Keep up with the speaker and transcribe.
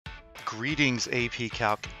Greetings AP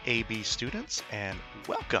Calc AB students and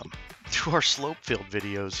welcome to our slope field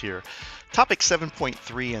videos here. Topic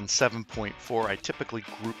 7.3 and 7.4 I typically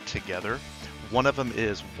group together. One of them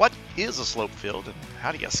is what is a slope field and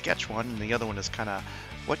how do you sketch one, and the other one is kind of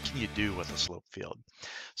what can you do with a slope field.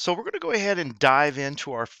 So we're going to go ahead and dive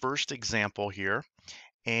into our first example here.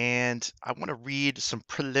 And I want to read some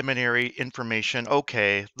preliminary information.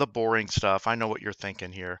 Okay, the boring stuff. I know what you're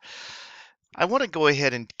thinking here. I want to go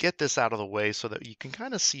ahead and get this out of the way so that you can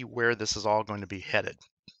kind of see where this is all going to be headed.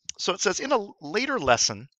 So it says in a later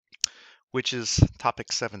lesson, which is topic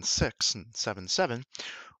 7.6 and 7.7,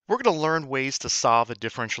 we're going to learn ways to solve a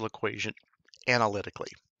differential equation analytically.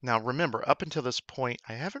 Now remember, up until this point,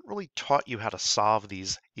 I haven't really taught you how to solve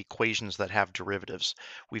these equations that have derivatives.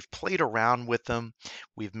 We've played around with them.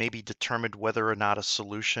 We've maybe determined whether or not a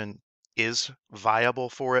solution is viable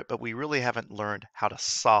for it, but we really haven't learned how to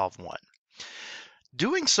solve one.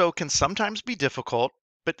 Doing so can sometimes be difficult,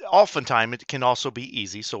 but oftentimes it can also be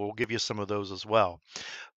easy, so we'll give you some of those as well.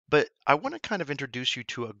 But I want to kind of introduce you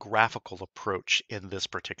to a graphical approach in this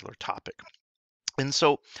particular topic. And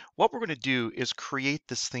so what we're going to do is create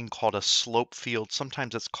this thing called a slope field.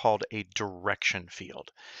 Sometimes it's called a direction field.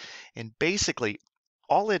 And basically,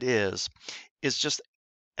 all it is just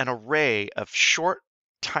an array of short,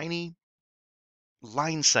 tiny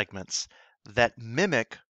line segments that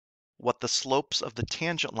mimic what the slopes of the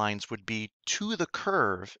tangent lines would be to the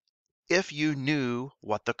curve if you knew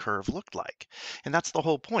what the curve looked like. And that's the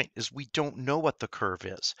whole point, is we don't know what the curve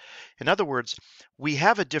is. In other words, we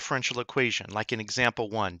have a differential equation, like in example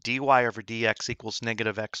 1, dy over dx equals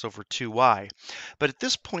negative x over 2y. But at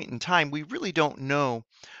this point in time, we really don't know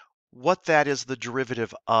what that is the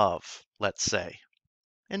derivative of, let's say.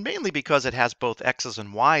 And mainly because it has both x's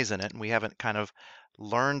and y's in it, and we haven't kind of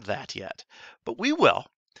learned that yet. But we will.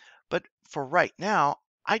 But for right now,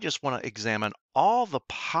 I just want to examine all the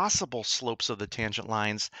possible slopes of the tangent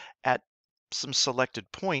lines at some selected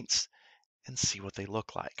points and see what they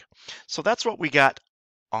look like. So that's what we got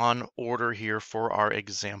on order here for our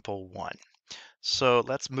example 1. So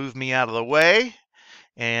let's move me out of the way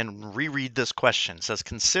and reread this question. It says,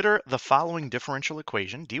 consider the following differential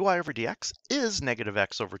equation, dy over dx is negative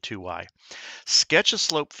x over 2y. Sketch a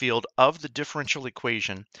slope field of the differential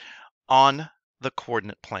equation on the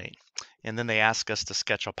coordinate plane. And then they ask us to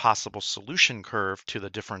sketch a possible solution curve to the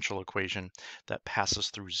differential equation that passes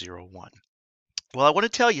through 0, 1. Well, I want to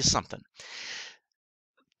tell you something.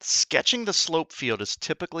 Sketching the slope field is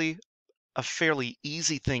typically a fairly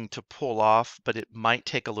easy thing to pull off, but it might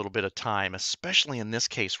take a little bit of time, especially in this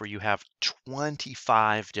case where you have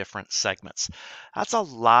 25 different segments. That's a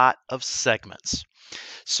lot of segments.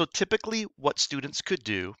 So typically what students could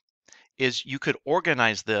do is you could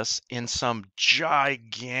organize this in some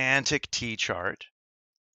gigantic T-chart,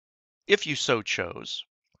 if you so chose,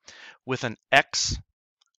 with an X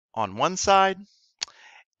on one side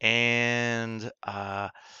and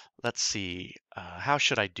let's see, how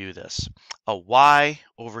should I do this? A Y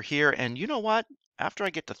over here, and you know what? After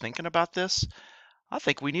I get to thinking about this, I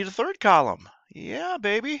think we need a third column. Yeah,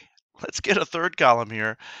 baby. Let's get a third column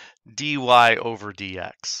here, dy over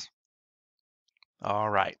dx.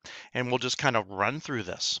 All right, and we'll just kind of run through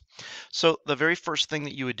this. So the very first thing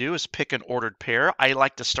that you would do is pick an ordered pair. I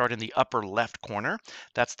like to start in the upper left corner.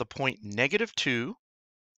 That's the point negative 2,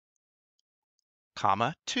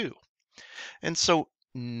 comma 2. And so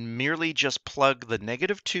merely just plug the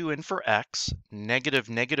negative 2 in for x.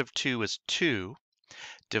 Negative 2 is 2.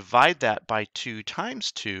 Divide that by 2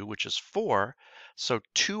 times 2, which is 4. So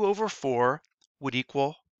 2 over 4 would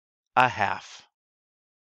equal a half.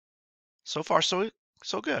 So far, so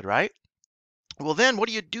good, right? Well, then what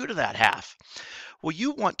do you do to that half? Well,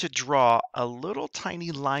 you want to draw a little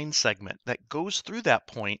tiny line segment that goes through that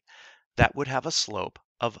point that would have a slope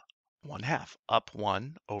of 1/2, up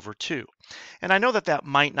 1 over 2. And I know that that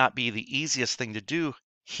might not be the easiest thing to do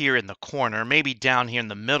here in the corner. Maybe down here in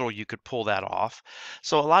the middle you could pull that off.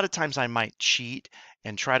 So a lot of times I might cheat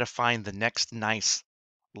and try to find the next nice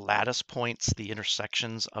lattice points, the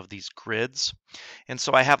intersections of these grids. And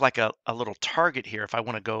so I have like a little target here. If I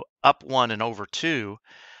want to go up 1 and over 2,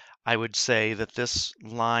 I would say that this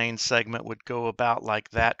line segment would go about like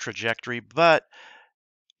that trajectory, but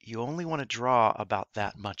you only want to draw about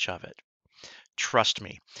that much of it. Trust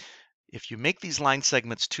me, if you make these line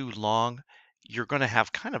segments too long, you're going to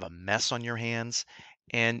have kind of a mess on your hands,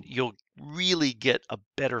 and you'll really get a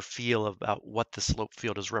better feel about what the slope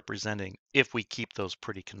field is representing if we keep those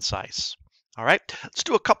pretty concise. All right, let's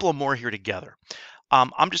do a couple of more here together.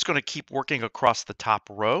 I'm just going to keep working across the top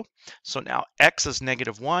row. So now x is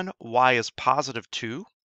negative 1, y is positive 2.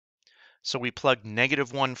 So we plug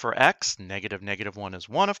 -1 for x. -1 is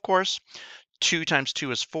 1, of course. 2 times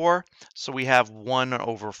 2 is 4. So we have 1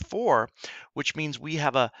 over 4, which means we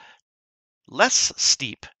have a less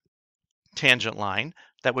steep tangent line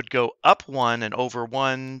that would go up 1 and over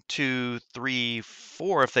 1, 2, 3,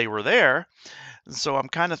 4 if they were there. So I'm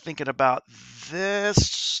kind of thinking about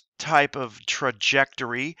this type of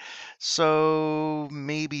trajectory. So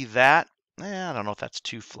maybe that, I don't know if that's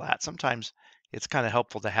too flat. Sometimes it's kind of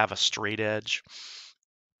helpful to have a straight edge,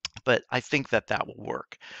 but I think that that will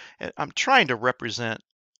work. And I'm trying to represent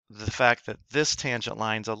the fact that this tangent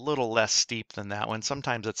line's a little less steep than that one.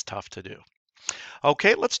 Sometimes it's tough to do.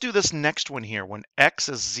 Okay, let's do this next one here. When x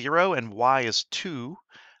is 0 and y is 2,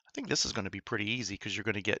 I think this is going to be pretty easy because you're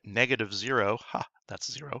going to get -0,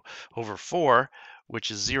 that's 0, over 4,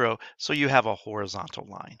 which is 0. So you have a horizontal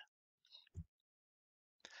line.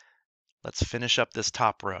 Let's finish up this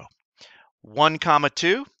top row. 1 comma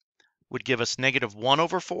 2 would give us -1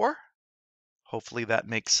 over 4. Hopefully that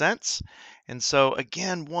makes sense. And so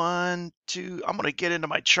again, 1, 2, I'm going to get into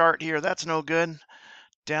my chart here. That's no good.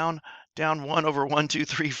 Down 1 over 1, 2,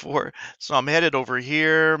 3, 4. So I'm headed over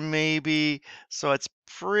here maybe. So it's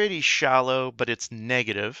pretty shallow, but it's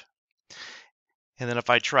negative. And then if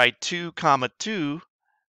I try 2 comma 2,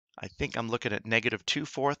 I think I'm looking at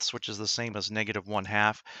 -2/4, which is the same as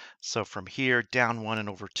 -1/2. So from here, down 1 and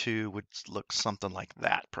over 2 would look something like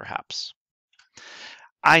that, perhaps.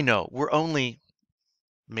 I know we're only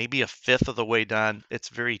maybe a fifth of the way done. It's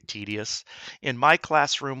very tedious. In my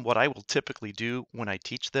classroom, what I will typically do when I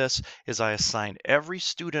teach this is I assign every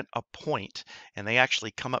student a point, and they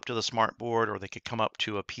actually come up to the smartboard, or they could come up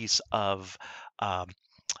to a piece of um,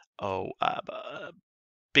 oh,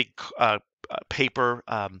 big paper.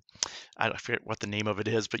 I don't forget what the name of it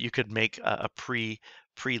is, but you could make a pre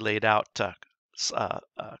laid out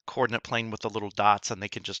coordinate plane with the little dots, and they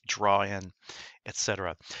can just draw in,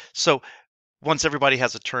 etc. So once everybody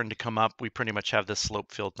has a turn to come up, we pretty much have this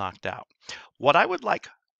slope field knocked out. What I would like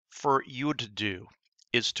for you to do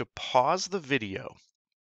is to pause the video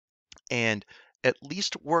and at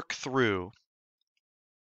least work through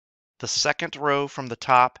the second row from the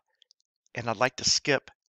top, and I'd like to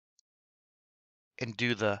skip and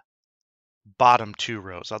do the bottom 2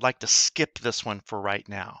 rows. I'd like to skip this one for right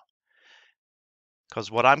now,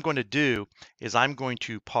 because what I'm going to do is I'm going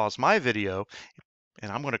to pause my video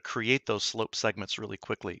and I'm going to create those slope segments really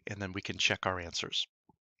quickly, and then we can check our answers.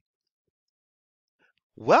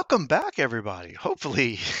 Welcome back, everybody.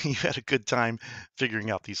 Hopefully you had a good time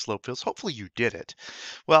figuring out these slope fields. Hopefully you did it.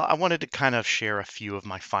 Well, I wanted to kind of share a few of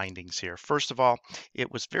my findings here. First of all,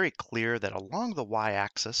 it was very clear that along the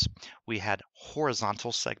y-axis, we had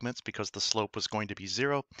horizontal segments because the slope was going to be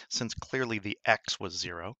 0, since clearly the x was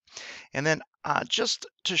 0. And then just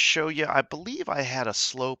to show you, I believe I had a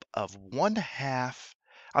slope of +1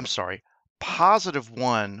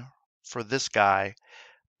 for this guy,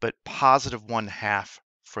 but +1/2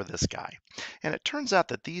 for this guy. And it turns out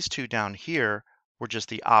that these two down here were just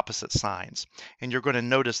the opposite signs. And you're going to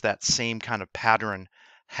notice that same kind of pattern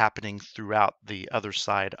happening throughout the other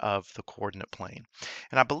side of the coordinate plane.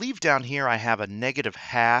 And I believe down here I have a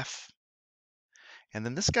 -1/2, and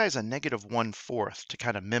then this guy's a -1/4 to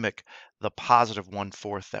kind of mimic the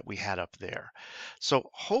 +1/4 that we had up there. So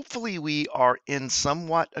hopefully we are in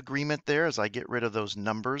somewhat agreement there as I get rid of those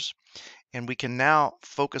numbers. And we can now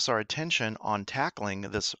focus our attention on tackling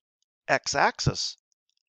this x-axis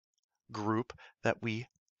group that we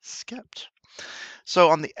skipped. So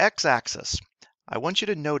on the x-axis, I want you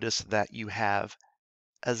to notice that you have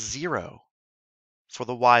a 0 for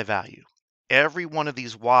the y value. Every one of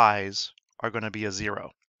these y's are going to be a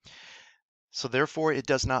 0. So therefore, it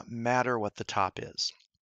does not matter what the top is.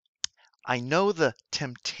 I know the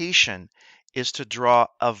temptation is to draw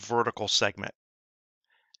a vertical segment,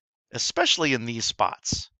 especially in these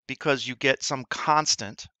spots, because you get some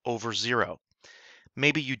constant over 0.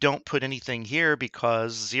 Maybe you don't put anything here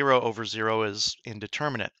because 0 over 0 is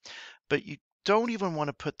indeterminate, but you don't even want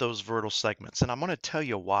to put those vertical segments, and I'm going to tell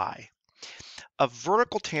you why. A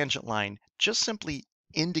vertical tangent line just simply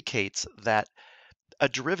indicates that a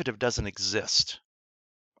derivative doesn't exist,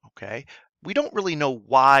 okay? We don't really know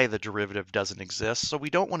why the derivative doesn't exist, so we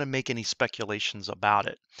don't want to make any speculations about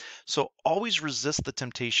it. So always resist the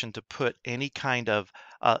temptation to put any kind of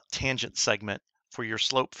tangent segment for your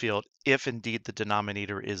slope field if indeed the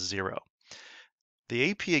denominator is 0. The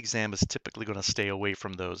AP exam is typically going to stay away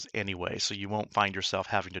from those anyway, so you won't find yourself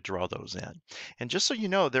having to draw those in. And just so you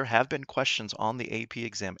know, there have been questions on the AP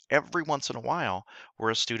exam every once in a while where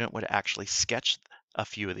a student would actually sketch a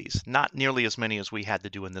few of these, not nearly as many as we had to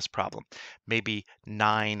do in this problem, maybe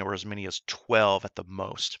 9 or as many as 12 at the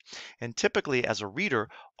most. And typically as a reader,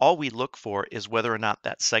 all we look for is whether or not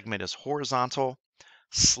that segment is horizontal,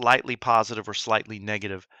 slightly positive, or slightly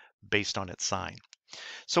negative based on its sign.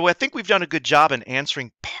 So I think we've done a good job in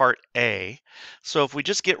answering part A. So if we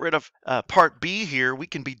just get rid of part B here, we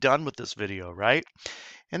can be done with this video, right?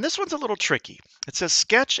 And this one's a little tricky. It says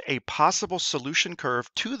sketch a possible solution curve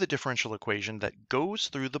to the differential equation that goes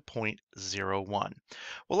through the point 0, 1.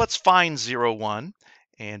 Well, let's find 0, 1,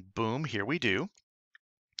 and boom, here we do.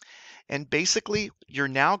 And basically, you're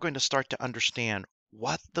now going to start to understand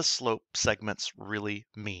what the slope segments really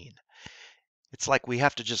mean. It's like we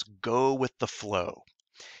have to just go with the flow.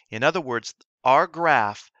 In other words, our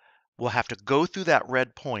graph will have to go through that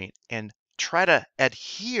red point and try to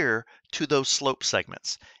adhere to those slope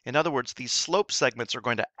segments. In other words, these slope segments are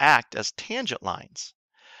going to act as tangent lines.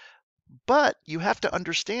 But you have to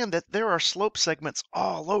understand that there are slope segments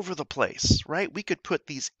all over the place, right? We could put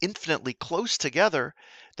these infinitely close together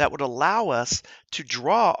that would allow us to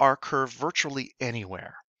draw our curve virtually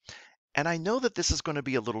anywhere. And I know that this is going to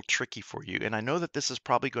be a little tricky for you, and I know that this is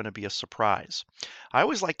probably going to be a surprise. I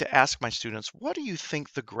always like to ask my students, what do you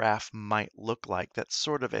think the graph might look like that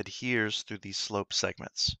sort of adheres through these slope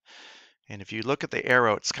segments? And if you look at the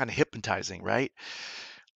arrow, it's kind of hypnotizing, right?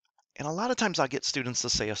 And a lot of times I get students to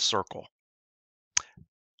say a circle.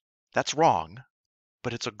 That's wrong,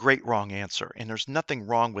 but it's a great wrong answer. And there's nothing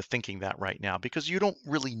wrong with thinking that right now because you don't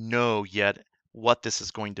really know yet what this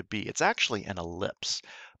is going to be. It's actually an ellipse,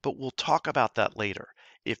 but we'll talk about that later.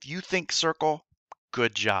 If you think circle,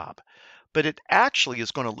 good job. But it actually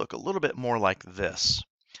is going to look a little bit more like this.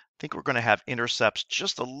 I think we're going to have intercepts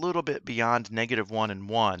just a little bit beyond -1 and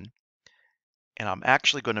 1. And I'm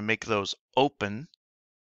actually going to make those open.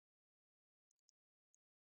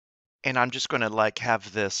 And I'm just going to like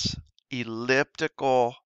have this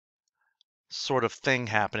elliptical sort of thing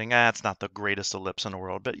happening. It's not the greatest ellipse in the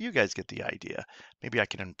world, but you guys get the idea. Maybe I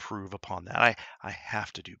can improve upon that. I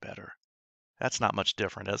have to do better. That's not much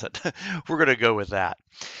different, is it? We're going to go with that.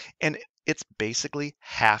 And it's basically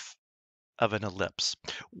half of an ellipse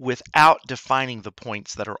without defining the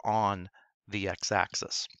points that are on the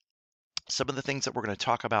x-axis. Some of the things that we're going to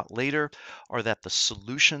talk about later are that the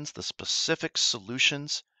solutions, the specific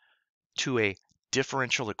solutions to a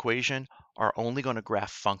differential equation are only going to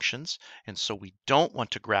graph functions. And so we don't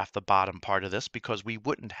want to graph the bottom part of this because we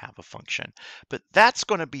wouldn't have a function. But that's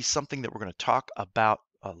going to be something that we're going to talk about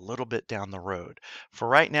a little bit down the road. For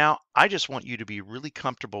right now, I just want you to be really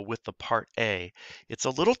comfortable with the part A. It's a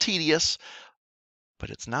little tedious, but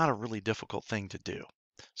it's not a really difficult thing to do.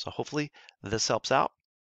 So hopefully this helps out.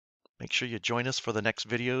 Make sure you join us for the next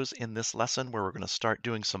videos in this lesson where we're going to start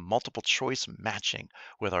doing some multiple choice matching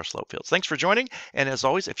with our slope fields. Thanks for joining. And as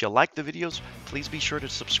always, if you like the videos, please be sure to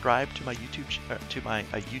subscribe to my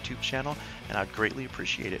YouTube channel, and I'd greatly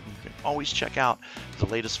appreciate it. And you can always check out the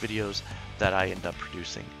latest videos that I end up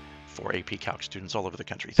producing for AP Calc students all over the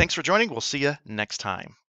country. Thanks for joining. We'll see you next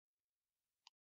time.